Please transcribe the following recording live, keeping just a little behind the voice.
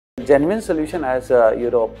genuine solution, as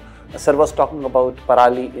Sir was talking about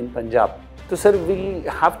parali in Punjab. So sir, we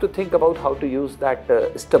have to think about how to use that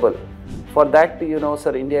stubble. For that,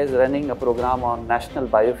 sir, India is running a program on national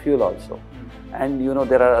biofuel also. And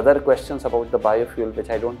there are other questions about the biofuel which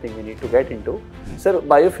I don't think we need to get into. Sir,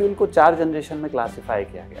 biofuel को 4 generation में classify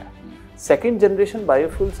किया गया है. Second generation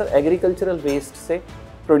biofuel sir agricultural waste से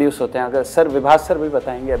produce होते हैं. अगर sir विभाग सर भी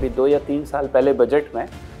बताएंगे, अभी 2 या 3 साल पहले बजट में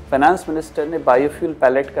फाइनेंस मिनिस्टर ने बायोफ्यूल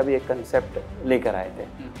पैलेट का भी एक कंसेप्ट लेकर आए थे.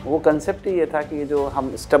 वो कंसेप्ट ही ये था कि जो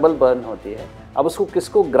हम स्टबल बर्न होती है, अब उसको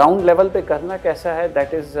किसको ग्राउंड लेवल पे करना कैसा है,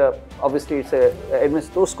 दैट इज़ ऑब्वियसली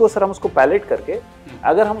इट्स तो उसको सर हम उसको पैलेट करके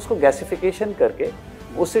अगर हम उसको गैसिफिकेशन करके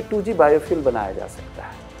उससे 2G बायोफ्यूल बनाया जा सकता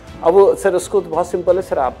है. अब वो सर उसको तो बहुत सिंपल है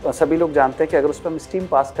सर, आप सभी लोग जानते हैं कि अगर उस पर हम स्टीम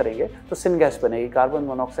पास करेंगे तो सिन गैस बनेगी, कार्बन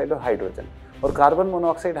मोनोऑक्साइड और हाइड्रोजन. और कार्बन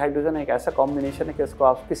मोनोऑक्साइड हाइड्रोजन एक ऐसा कॉम्बिनेशन है कि उसको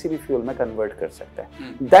आप किसी भी फ्यूल में कन्वर्ट कर सकते हैं.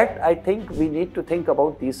 That I think we need to think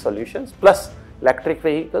about these solutions, plus electric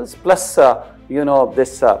vehicles, plus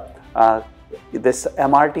this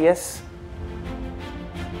MRTS